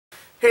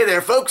Hey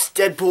there folks,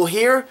 Deadpool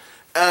here.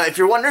 If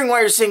you're wondering why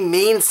you're seeing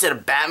me instead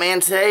of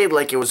Batman today,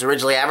 like it was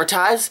originally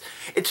advertised,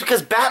 it's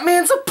because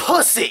Batman's a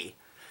pussy.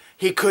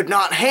 He could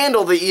not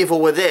handle the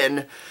evil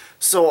within,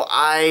 so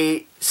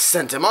I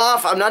sent him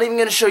off. I'm not even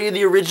going to show you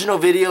the original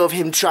video of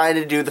him trying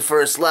to do the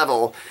first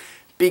level,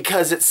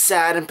 because it's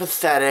sad and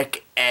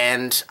pathetic,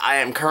 and I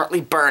am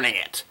currently burning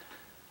it.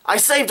 I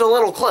saved a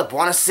little clip,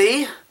 wanna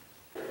see?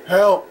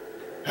 Help!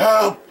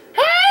 Help!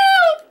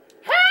 Help!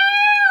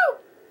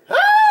 Help!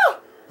 Ah!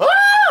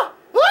 Ah!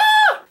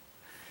 Ah!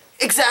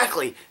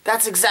 Exactly.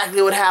 That's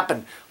exactly what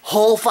happened.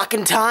 Whole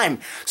fucking time.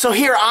 So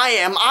here I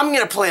am. I'm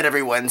gonna play it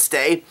every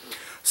Wednesday.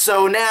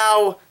 So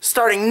now,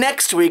 starting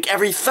next week,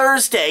 every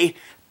Thursday,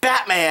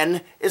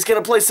 Batman is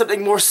gonna play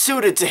something more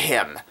suited to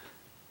him.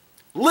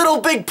 Little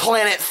Big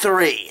Planet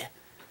 3.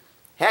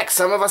 Heck,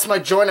 some of us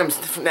might join him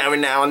every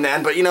now and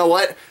then, but you know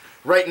what?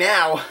 Right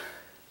now,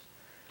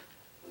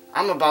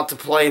 I'm about to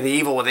play The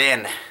Evil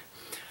Within.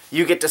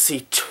 You get to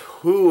see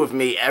 2 of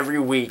me every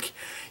week.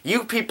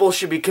 You people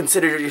should be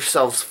considering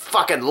yourselves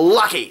fucking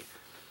lucky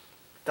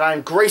that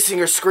I'm gracing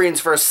your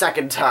screens for a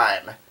second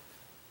time.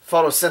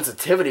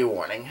 Photosensitivity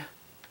warning.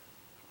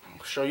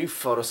 I'll show you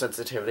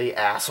photosensitivity,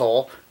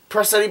 asshole.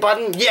 Press any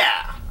button?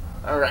 Yeah!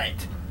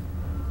 Alright.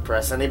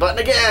 Press any button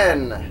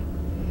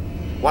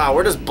again. Wow,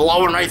 we're just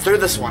blowing right through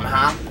this one,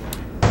 huh?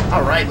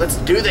 Alright, let's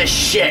do this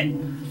shit.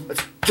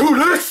 Let's do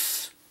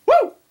this!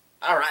 Woo!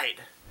 Alright.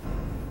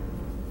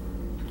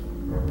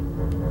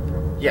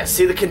 Yeah,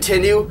 see the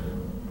continue?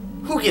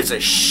 Who gives a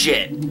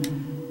shit?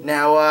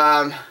 Now,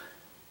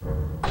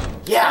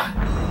 yeah,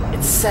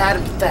 it's sad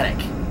and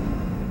pathetic.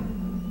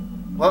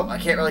 Well, I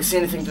can't really see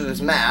anything through this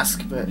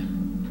mask, but...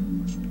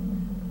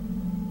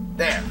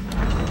 There.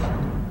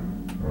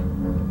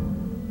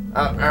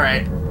 Oh,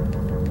 alright.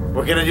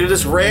 We're gonna do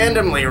this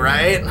randomly,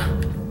 right?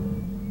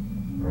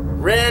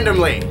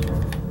 Randomly.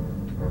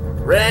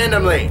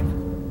 Randomly.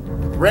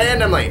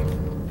 Randomly.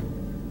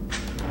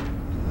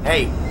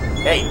 Hey,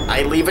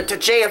 I leave it to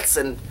chance,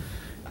 and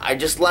I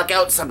just luck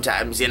out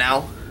sometimes, you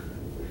know?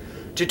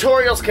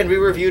 Tutorials can be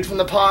reviewed from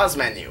the pause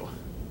menu.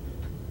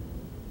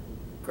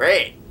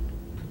 Great.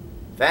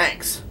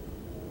 Thanks.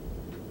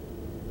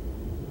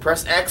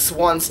 Press X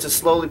once to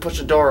slowly push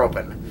the door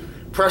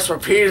open. Press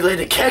repeatedly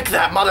to kick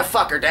that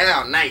motherfucker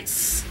down.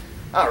 Nice.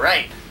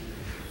 Alright.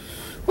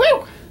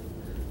 Woo!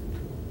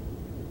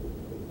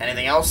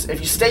 Anything else?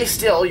 If you stay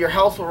still, your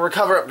health will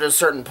recover up to a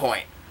certain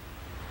point.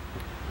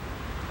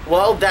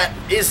 Well, that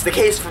is the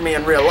case for me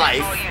in real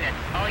life.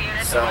 All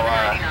units, so,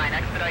 1199,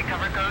 expedite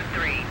cover code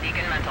 3,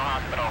 Deacon Mental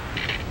Hospital.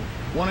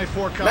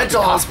 184 copy.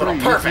 Mental Hospital,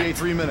 3, perfect.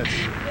 3 minutes.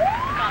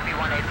 Copy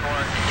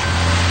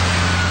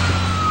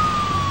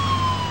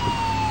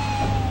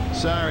 184.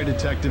 Sorry,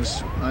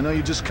 detectives. I know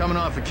you're just coming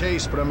off a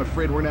case, but I'm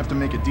afraid we're gonna have to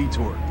make a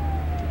detour.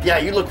 Yeah,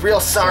 you look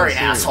real sorry,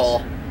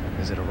 asshole.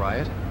 Is it a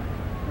riot?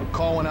 A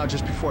call went out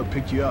just before I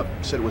picked you up.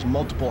 Said it was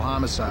multiple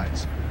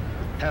homicides.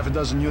 Half a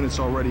dozen units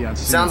already on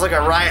scene. Sounds like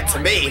a riot to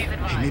me.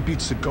 Hey, maybe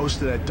it's the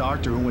ghost of that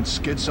doctor who went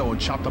schizo and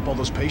chopped up all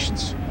those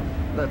patients.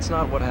 That's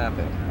not what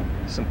happened.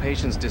 Some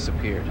patients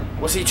disappeared.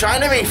 Was he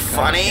trying to be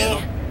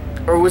funny?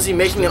 Or was he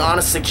making an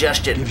honest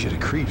suggestion? Gives you the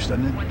creeps,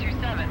 doesn't it?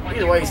 127.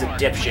 Either way, he's a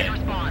dipshit.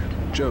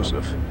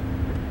 Joseph,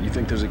 you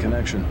think there's a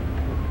connection?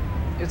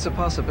 It's a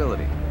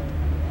possibility.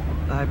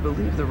 I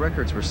believe the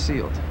records were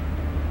sealed.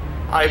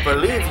 I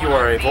believe you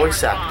are a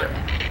voice actor,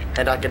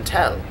 and I can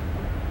tell.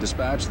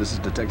 Dispatch, this is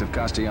Detective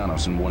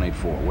Castellanos in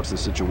 184. What's the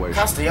situation?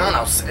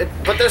 Castellanos?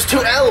 But there's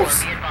 2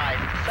 L's!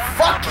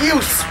 Fuck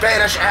you,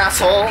 Spanish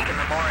asshole!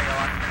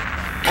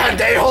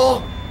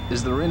 Pendejo!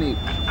 Is there any...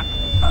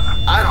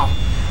 I don't...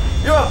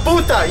 You're a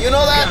puta, you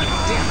know that?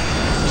 Damn it!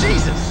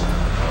 Jesus!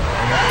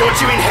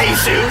 Don't you mean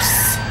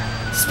Jesus?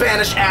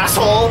 Spanish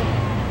asshole!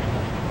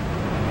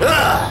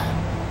 Ugh!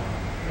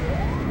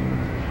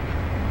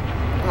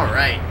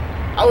 Alright.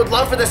 I would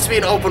love for this to be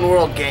an open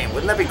world game.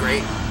 Wouldn't that be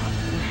great?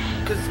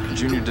 Because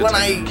when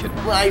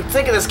I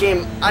think of this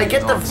game, I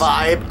get the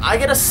vibe. I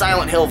get a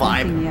Silent Hill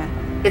vibe.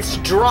 It's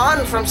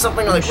drawn from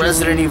something like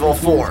Resident Evil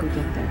 4.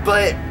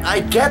 But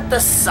I get the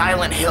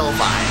Silent Hill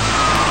vibe.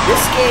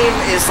 This game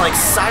is like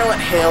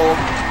Silent Hill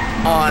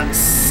on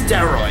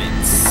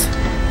steroids.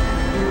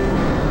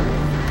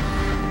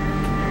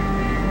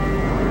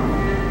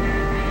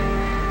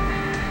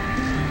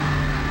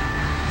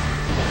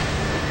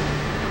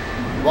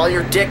 While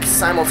your dick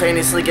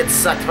simultaneously gets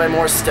sucked by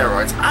more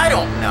steroids. I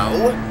don't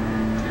know.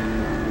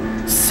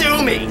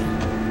 Sue me!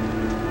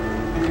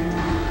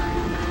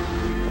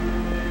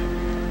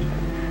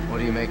 What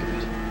do you make of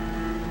it?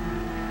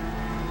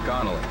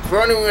 Connolly.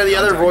 Running where the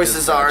other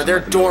voices are,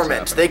 they're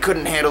dormant. They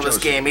couldn't handle this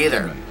game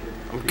either.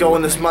 I'm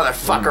going this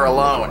motherfucker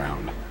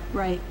alone.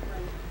 Right.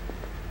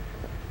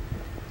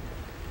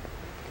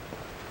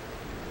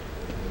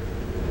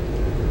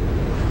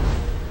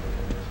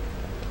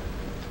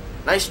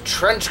 Nice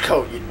trench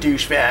coat, you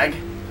douchebag.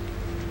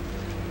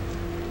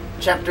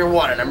 Chapter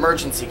 1, an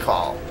emergency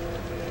call.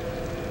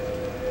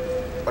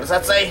 What does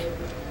that say?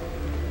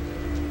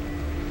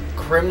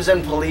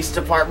 Crimson Police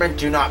Department,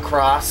 do not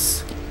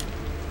cross.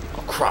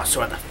 cross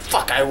where the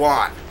fuck I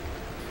want.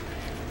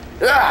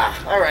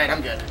 Ah, alright,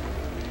 I'm good.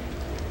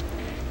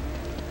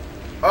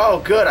 Oh,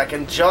 good, I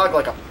can jog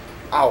like a...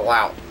 Oh,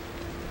 wow.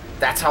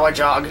 That's how I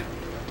jog.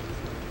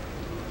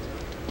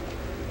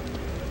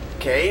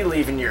 Okay,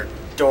 leaving your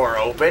door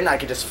open. I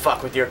can just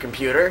fuck with your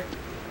computer.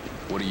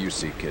 What do you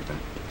see, Kidman?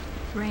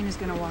 Rain is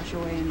gonna wash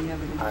away any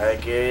evidence. I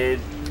could,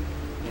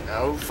 you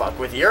know, fuck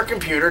with your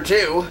computer,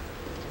 too.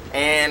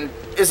 And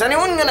is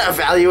anyone gonna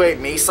evaluate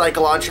me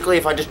psychologically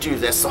if I just do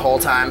this the whole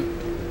time?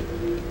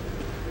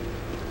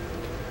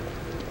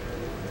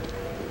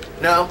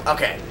 No?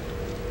 Okay.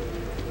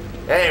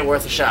 Hey,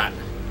 worth a shot.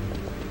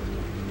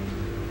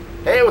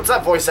 Hey, what's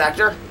up, voice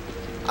actor?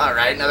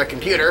 Alright, another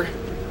computer.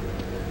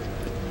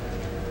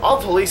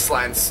 All police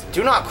lines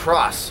do not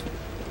cross.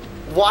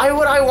 Why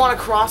would I want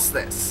to cross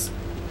this?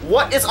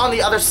 What is on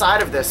the other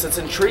side of this that's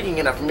intriguing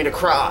enough for me to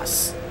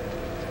cross?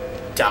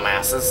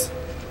 Dumbasses.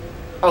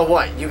 Oh,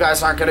 what? You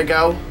guys aren't gonna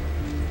go?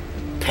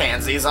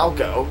 Pansies, I'll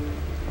go.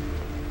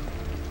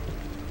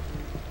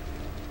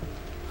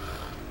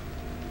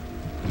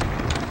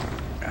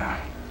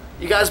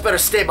 You guys better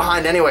stay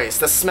behind anyways.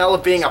 The smell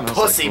of being a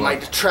pussy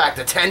might attract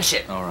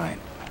attention. All right.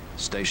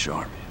 Stay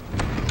sharp.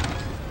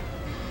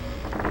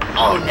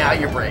 Oh, now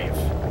you're brave.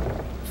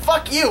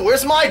 Fuck you.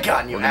 Where's my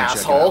gun, you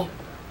asshole?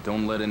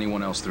 Don't let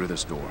anyone else through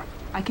this door.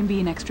 I can be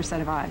an extra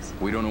set of eyes.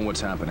 We don't know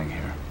what's happening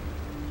here.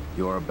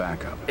 You're a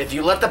backup. If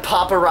you let the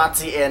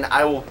paparazzi in,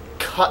 I will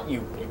cut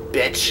you,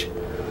 bitch.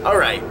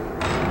 Alright.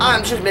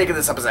 I'm just making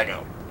this up as I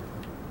go.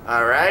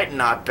 Alright,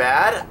 not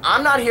bad.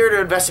 I'm not here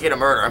to investigate a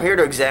murder. I'm here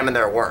to examine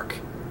their work.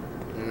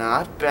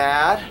 Not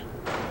bad.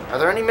 Are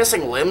there any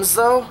missing limbs,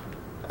 though?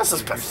 This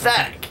is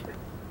pathetic.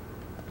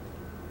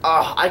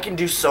 Oh, I can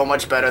do so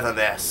much better than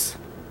this.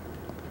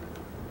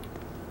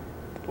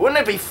 Wouldn't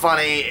it be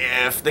funny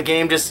if the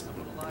game just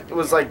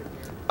was like,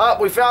 oh,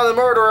 we found the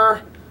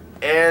murderer,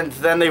 and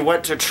then they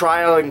went to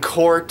trial in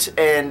court,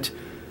 and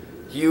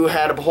you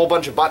had a whole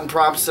bunch of button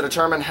prompts to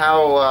determine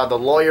how the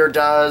lawyer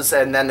does,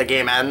 and then the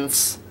game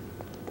ends?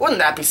 Wouldn't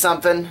that be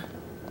something?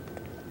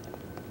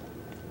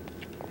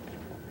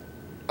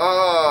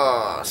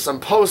 Oh, some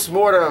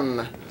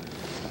post-mortem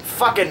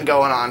fucking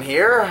going on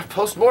here.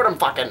 Post-mortem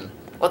fucking.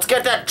 Let's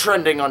get that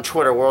trending on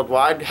Twitter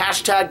worldwide.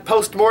 Hashtag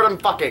post-mortem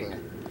fucking.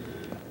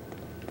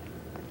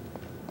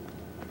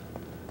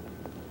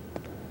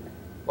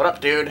 What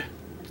up, dude?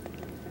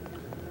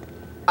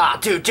 Ah,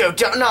 dude,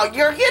 no,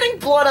 you're getting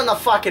blood on the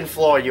fucking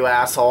floor, you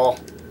asshole.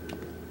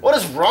 What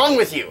is wrong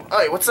with you? Oh,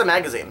 wait, what's the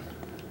magazine?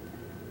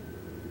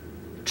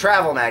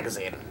 Travel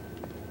magazine.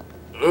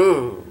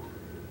 Ooh.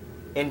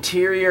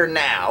 Interior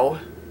now.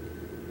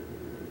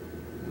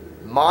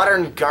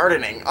 Modern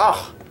gardening.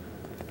 Oh.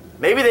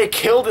 Maybe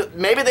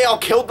they all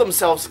killed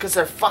themselves because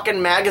their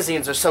fucking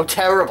magazines are so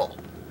terrible.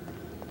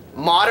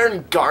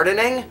 Modern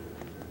gardening?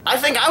 I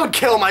think I would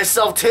kill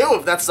myself too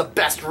if that's the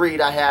best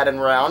read I had in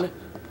round.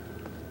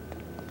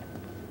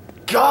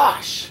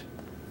 Gosh.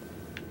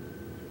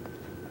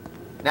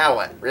 Now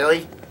what?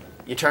 Really?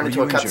 You turned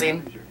into a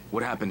cutscene?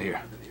 What happened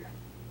here?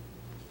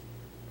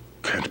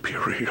 Can't be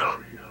real.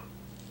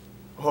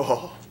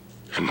 Oh.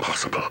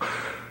 Impossible.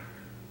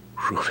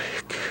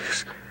 Ruvik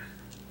is...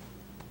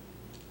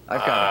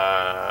 I've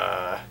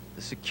got it.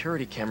 The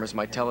security cameras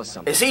might tell us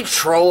something. Is he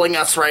trolling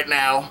us right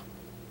now?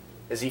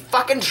 Is he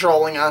fucking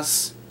trolling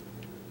us?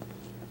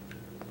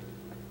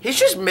 He's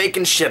just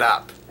making shit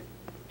up.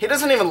 He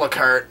doesn't even look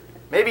hurt.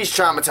 Maybe he's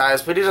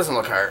traumatized, but he doesn't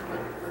look hurt.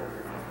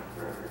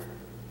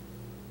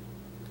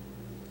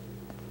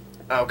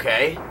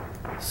 Okay.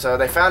 So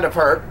they found a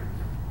perp.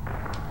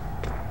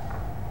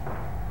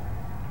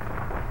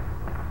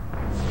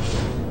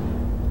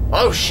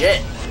 Oh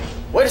shit.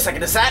 Wait a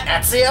second, is that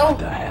Ezio? What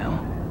the hell?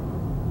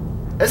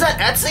 Is that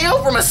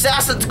Ezio from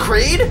Assassin's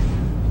Creed?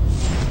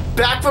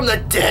 Back from the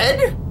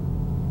dead?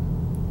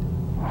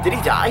 Did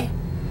he die?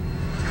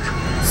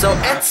 So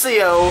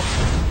Ezio...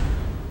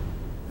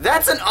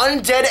 That's an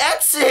undead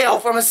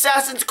Ezio from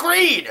Assassin's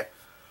Creed!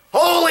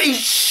 Holy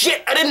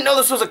shit! I didn't know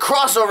this was a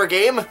crossover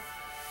game!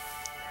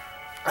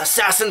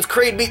 Assassin's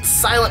Creed meets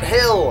Silent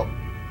Hill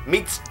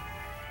meets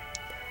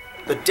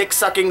the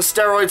dick-sucking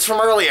steroids from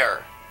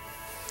earlier.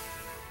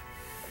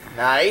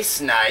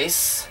 Nice,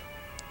 nice.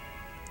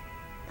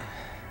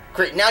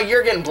 Great, now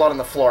you're getting blood on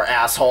the floor,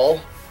 asshole.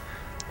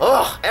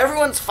 Ugh,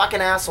 everyone's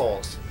fucking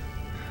assholes.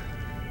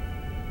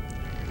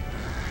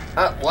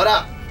 What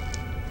up?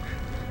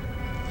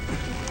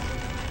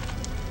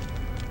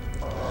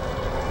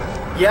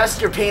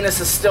 Yes, your penis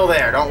is still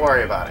there, don't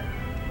worry about it.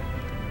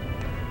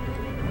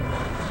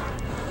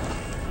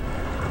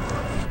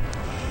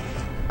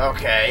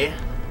 Okay.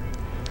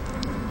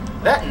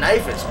 That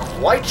knife is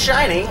quite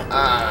shiny.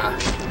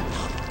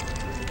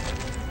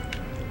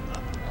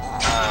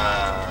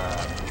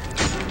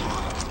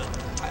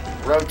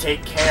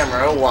 Rotate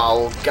camera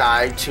while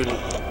guy to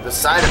the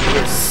side of me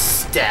is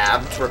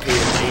stabbed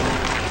repeatedly.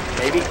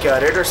 Maybe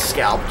gutted or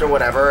scalped or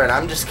whatever, and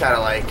I'm just kind of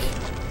like...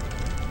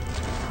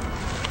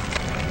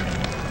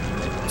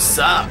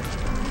 Sup?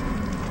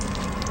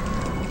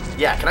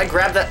 Yeah, can I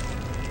grab that?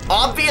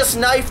 Obvious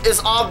knife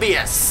is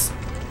obvious.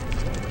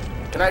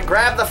 Can I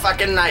grab the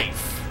fucking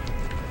knife?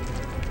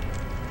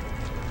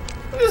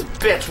 Look at this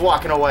bitch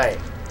walking away.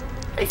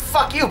 Hey,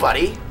 fuck you,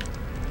 buddy.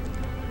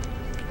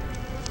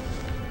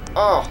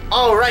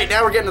 Oh, right,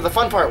 now we're getting to the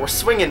fun part. We're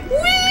swinging.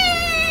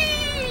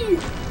 Whee!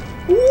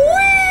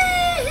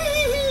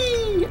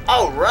 Whee!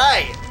 All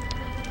right.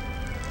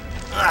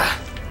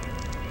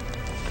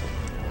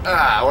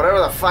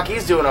 Whatever the fuck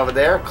he's doing over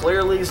there,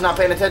 clearly he's not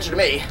paying attention to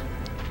me.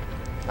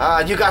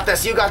 You got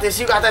this, you got this,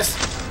 you got this.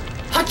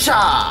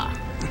 Hacha!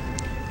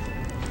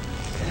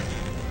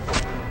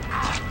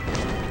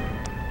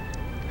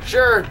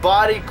 Sure,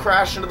 body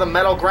crashed into the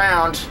metal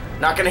ground.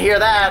 Not gonna hear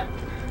that.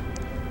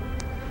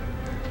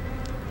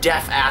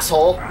 Deaf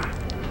asshole.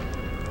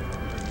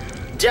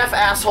 Deaf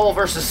asshole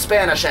versus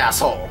Spanish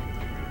asshole.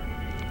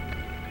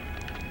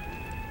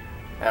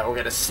 Now we're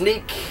gonna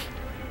sneak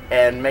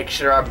and make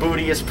sure our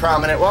booty is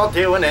prominent while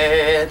doing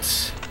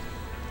it.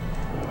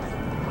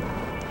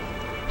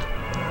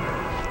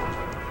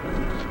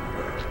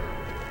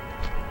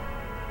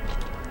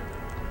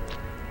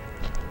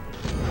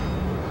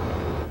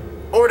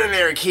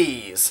 Ordinary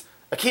keys.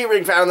 A key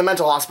ring found in the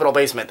mental hospital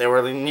basement. They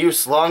were in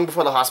use long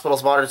before the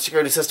hospital's modern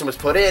security system was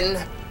put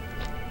in.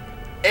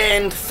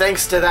 And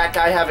thanks to that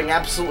guy having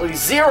absolutely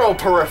zero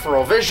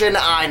peripheral vision,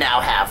 I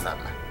now have them.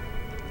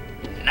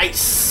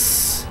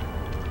 Nice.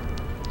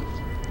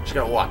 Just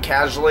gonna walk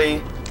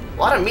casually. A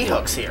lot of meat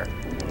hooks here.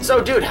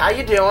 So, dude, how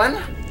you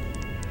doing?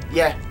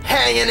 Yeah,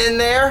 hanging in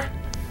there?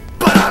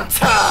 But on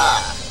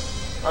top!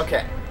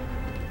 Okay.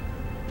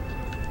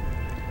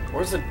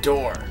 Where's the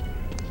door?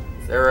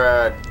 Is there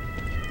a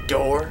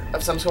door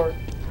of some sort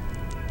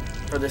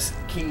for this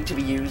key to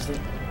be used in?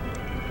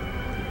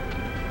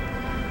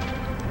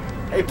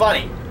 Hey,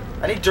 buddy,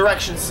 I need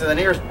directions to the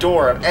nearest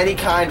door of any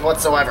kind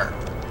whatsoever.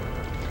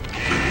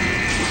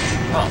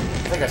 Oh, I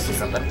think I see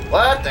something.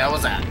 What the hell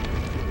was that?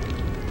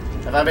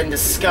 Have I been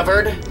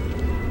discovered?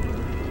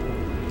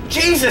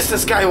 Jesus,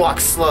 this guy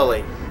walks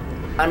slowly.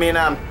 I mean,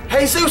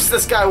 Jesus,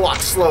 this guy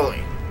walks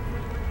slowly.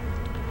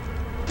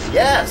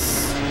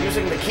 Yes,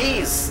 using the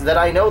keys that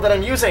I know that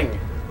I'm using.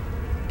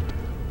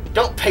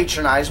 Don't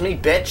patronize me,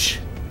 bitch.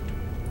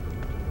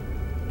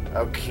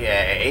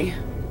 Okay.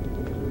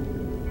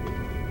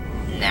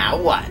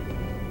 Now what?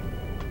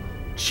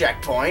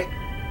 Checkpoint.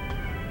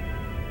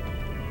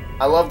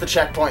 I love the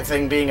checkpoint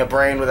thing being a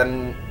brain with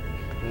a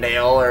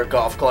nail or a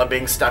golf club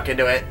being stuck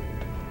into it.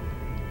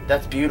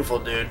 That's beautiful,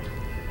 dude.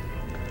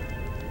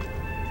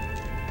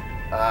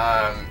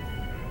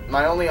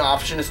 My only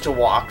option is to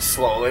walk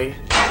slowly.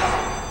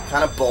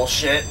 Kind of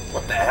bullshit.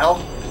 What the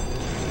hell?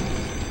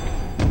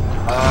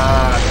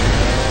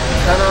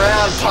 Turn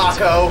around,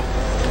 Paco.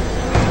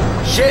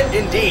 Shit,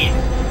 indeed.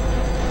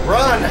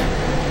 Run!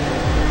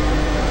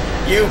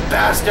 You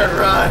bastard,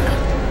 run!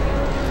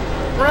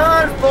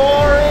 Run,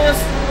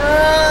 Forrest,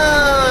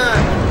 run!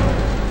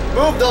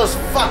 Move those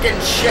fucking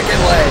chicken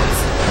legs!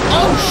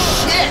 Oh,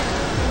 shit!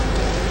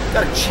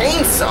 Got a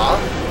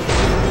chainsaw?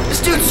 This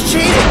dude's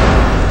cheating!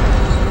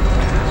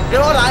 You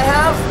know what I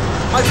have?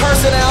 My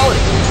personality.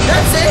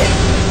 That's it!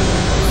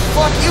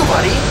 Fuck you,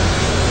 buddy.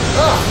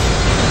 Ugh.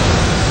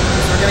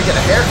 Guess we're gonna get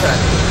a haircut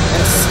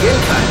and a skin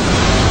cut.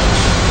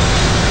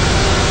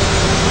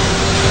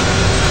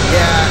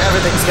 Yeah,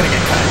 everything's gonna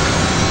get cut.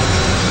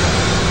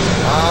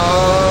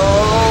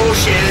 Oh,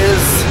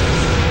 shiz.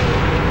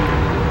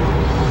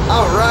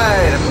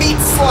 Alright, a meat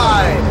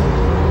slide.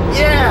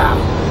 Yeah!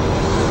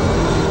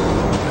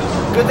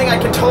 Good thing I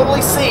can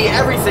totally see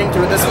everything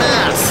through this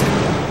mask.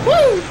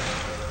 Woo!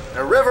 And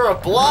a river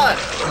of blood.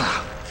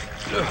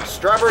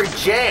 Strawberry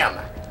jam.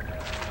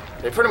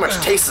 They pretty much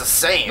taste the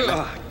same.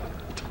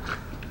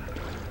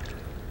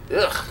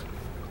 Ugh.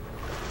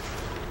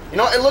 You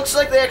know, it looks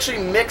like they actually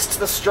mixed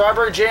the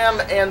strawberry jam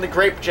and the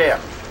grape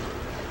jam.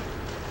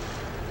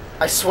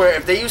 I swear,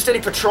 if they used any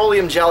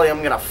petroleum jelly,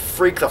 I'm gonna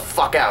freak the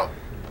fuck out.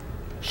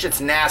 Shit's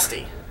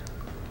nasty.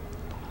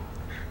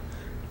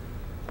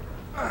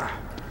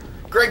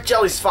 Grape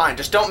jelly's fine,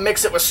 just don't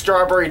mix it with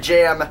strawberry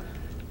jam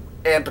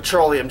and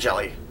petroleum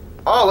jelly.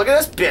 Oh, look at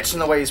this bitch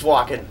and the way he's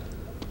walking.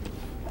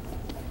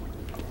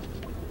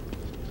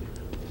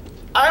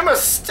 I'm a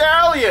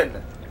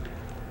stallion!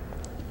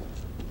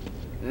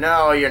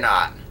 No, you're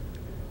not.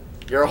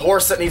 You're a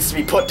horse that needs to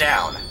be put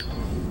down.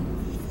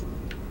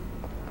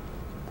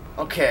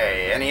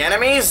 Okay, any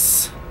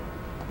enemies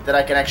that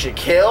I can actually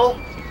kill?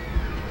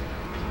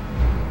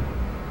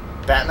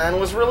 Batman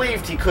was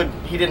relieved he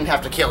didn't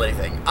have to kill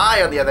anything.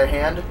 I, on the other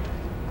hand,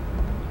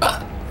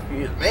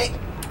 excuse me,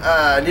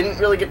 didn't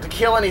really get to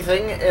kill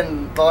anything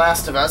in The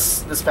Last of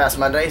Us this past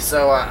Monday,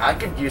 so I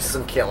could use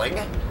some killing.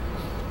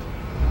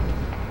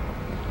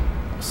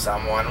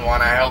 Someone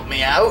wanna help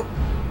me out?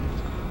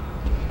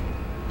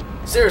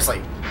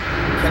 Seriously,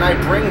 can I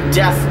bring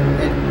death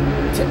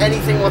to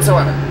anything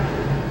whatsoever?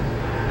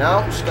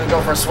 No? Just gonna go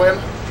for a swim?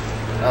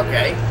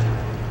 Okay.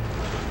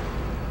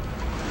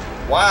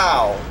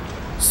 Wow.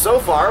 So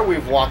far,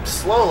 we've walked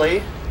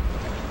slowly,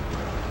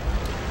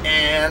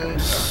 and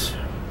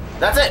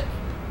that's it.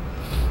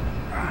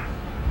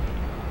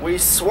 We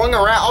swung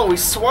around. Oh, we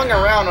swung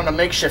around on a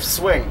makeshift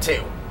swing,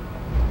 too.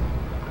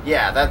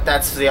 Yeah,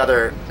 that's the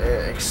other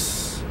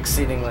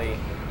exceedingly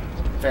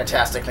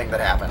fantastic thing that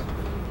happened.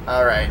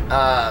 Alright,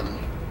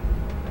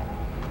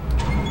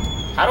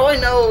 how do I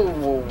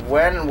know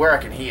when and where I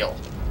can heal?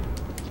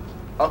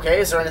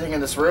 Okay, is there anything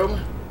in this room?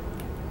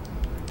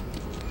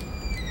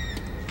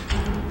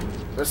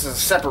 This is a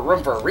separate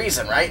room for a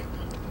reason, right?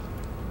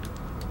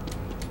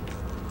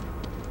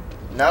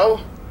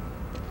 No?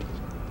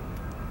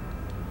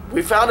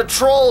 We found a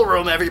troll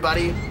room,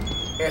 everybody!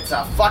 It's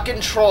a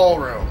fucking troll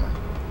room.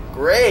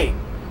 Great.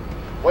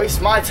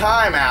 Waste my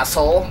time,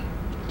 asshole.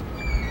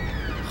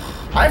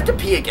 I have to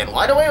pee again.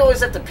 Why do I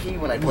always have to pee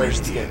when I play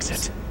these games?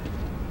 Exit?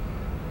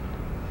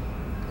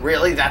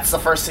 Really? That's the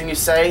first thing you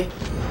say?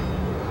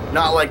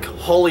 Not like,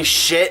 holy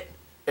shit,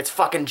 it's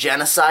fucking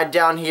genocide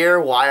down here.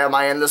 Why am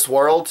I in this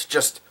world?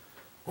 Just,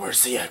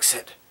 where's the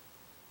exit?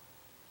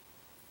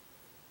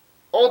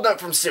 Old note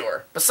from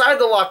sewer. Beside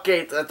the lock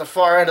gate at the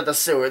far end of the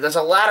sewer, there's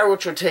a ladder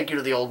which would take you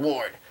to the old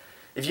ward.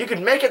 If you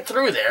could make it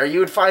through there, you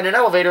would find an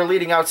elevator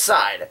leading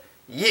outside.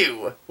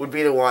 You would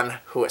be the one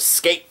who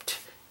escaped.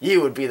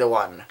 You would be the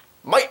one,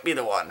 might be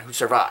the one who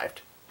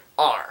survived.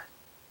 R.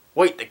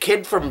 Wait, the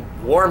kid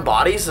from Warm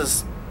Bodies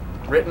has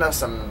written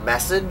us a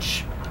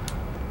message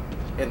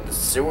in the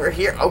sewer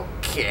here?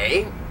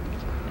 Okay.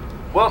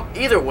 Well,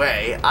 either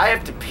way, I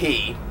have to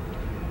pee,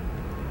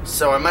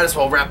 so I might as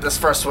well wrap this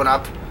first one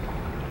up.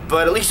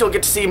 But at least you'll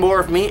get to see more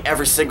of me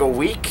every single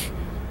week.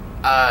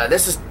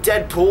 This is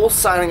Deadpool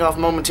signing off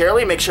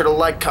momentarily. Make sure to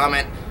like,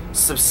 comment,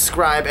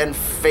 subscribe, and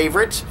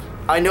favorite.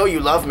 I know you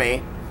love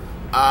me.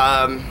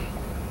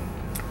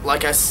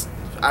 Like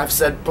I've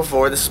said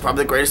before, this is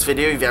probably the greatest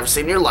video you've ever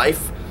seen in your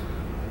life.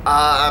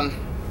 That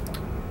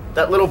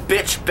little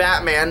bitch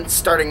Batman,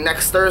 starting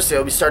next Thursday,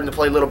 will be starting to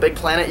play Little Big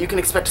Planet. You can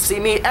expect to see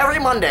me every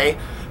Monday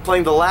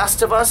playing The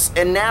Last of Us,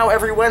 and now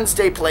every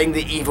Wednesday playing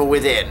The Evil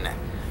Within.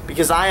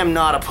 Because I am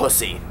not a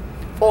pussy.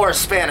 Or a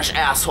Spanish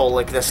asshole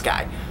like this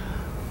guy.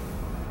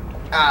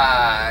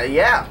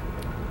 Yeah.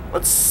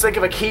 Let's think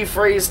of a key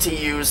phrase to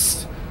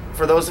use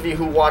for those of you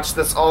who watch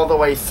this all the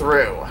way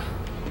through.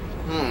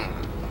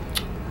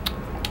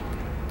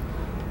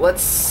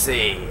 Let's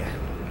see.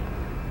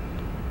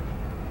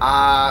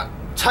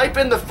 Type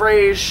in the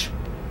phrase...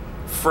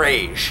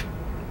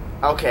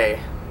 Okay.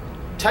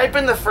 Type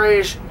in the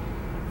phrase...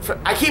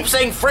 I keep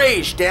saying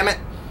phrase, damn it.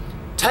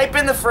 Type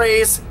in the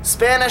phrase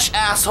Spanish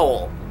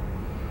asshole.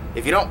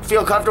 If you don't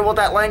feel comfortable with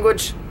that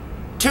language,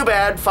 too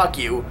bad, fuck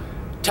you.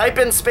 Type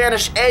in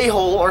Spanish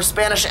a-hole or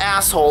Spanish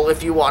asshole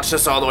if you watch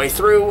this all the way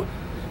through.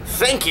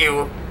 Thank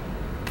you.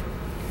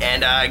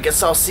 And I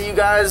guess I'll see you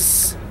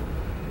guys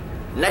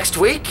next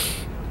week.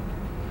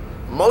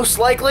 Most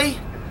likely.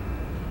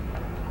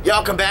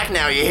 Y'all come back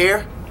now, you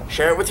hear?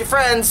 Share it with your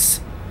friends.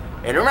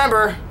 And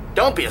remember,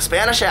 don't be a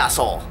Spanish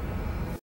asshole.